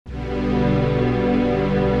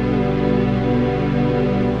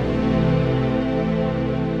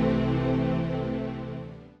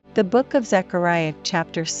The book of Zechariah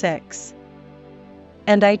chapter 6.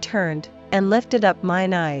 And I turned, and lifted up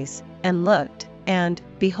mine eyes, and looked, and,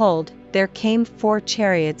 behold, there came 4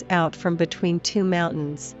 chariots out from between 2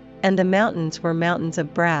 mountains, and the mountains were mountains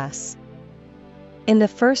of brass. In the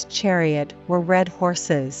first chariot were red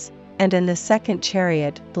horses, and in the second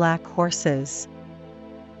chariot black horses.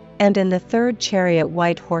 And in the third chariot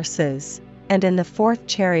white horses, and in the fourth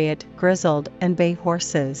chariot grizzled and bay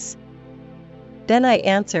horses. Then I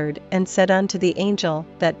answered and said unto the angel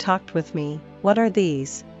that talked with me, What are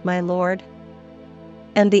these, my Lord?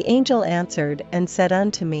 And the angel answered and said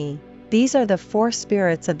unto me, These are the 4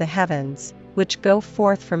 spirits of the heavens, which go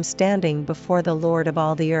forth from standing before the Lord of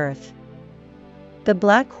all the earth. The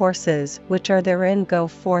black horses which are therein go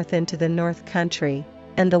forth into the north country,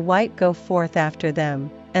 and the white go forth after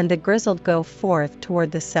them, and the grizzled go forth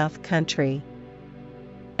toward the south country.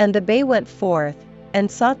 And the bay went forth, and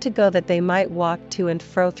sought to go that they might walk to and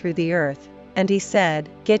fro through the earth, and he said,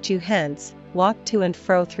 Get you hence, walk to and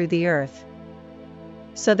fro through the earth.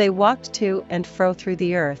 So they walked to and fro through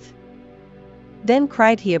the earth. Then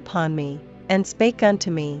cried he upon me, and spake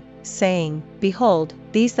unto me, saying, Behold,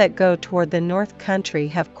 these that go toward the north country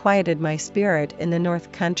have quieted my spirit in the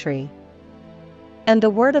north country. And the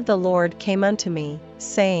word of the Lord came unto me,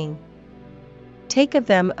 saying, Take of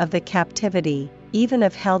them of the captivity, even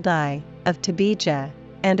of Heldai, of Tobijah,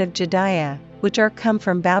 and of Jediah, which are come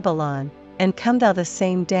from Babylon, and come thou the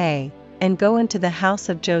same day, and go into the house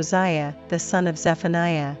of Josiah the son of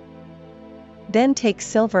Zephaniah. Then take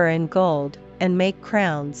silver and gold, and make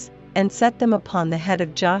crowns, and set them upon the head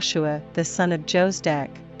of Joshua the son of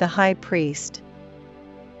Josedek, the high priest.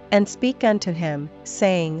 And speak unto him,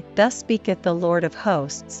 saying, Thus speaketh the Lord of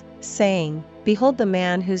hosts, saying, Behold the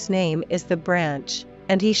man whose name is the branch,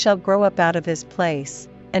 and he shall grow up out of his place,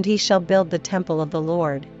 and he shall build the temple of the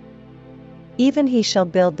Lord. Even he shall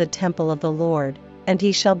build the temple of the Lord, and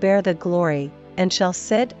he shall bear the glory, and shall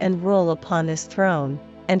sit and rule upon his throne,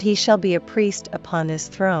 and he shall be a priest upon his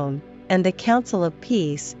throne, and the counsel of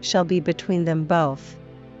peace shall be between them both.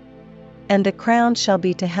 And the crown shall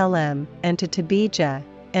be to Helem, and to Tobijah,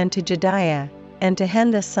 and to Jediah, and to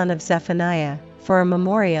Hen the son of Zephaniah, for a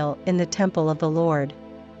memorial in the temple of the Lord.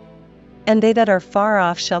 And they that are far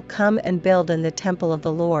off shall come and build in the temple of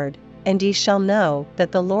the Lord, and ye shall know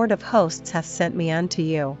that the Lord of hosts hath sent me unto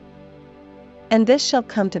you. And this shall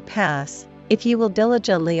come to pass, if ye will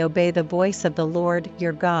diligently obey the voice of the Lord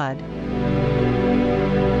your God.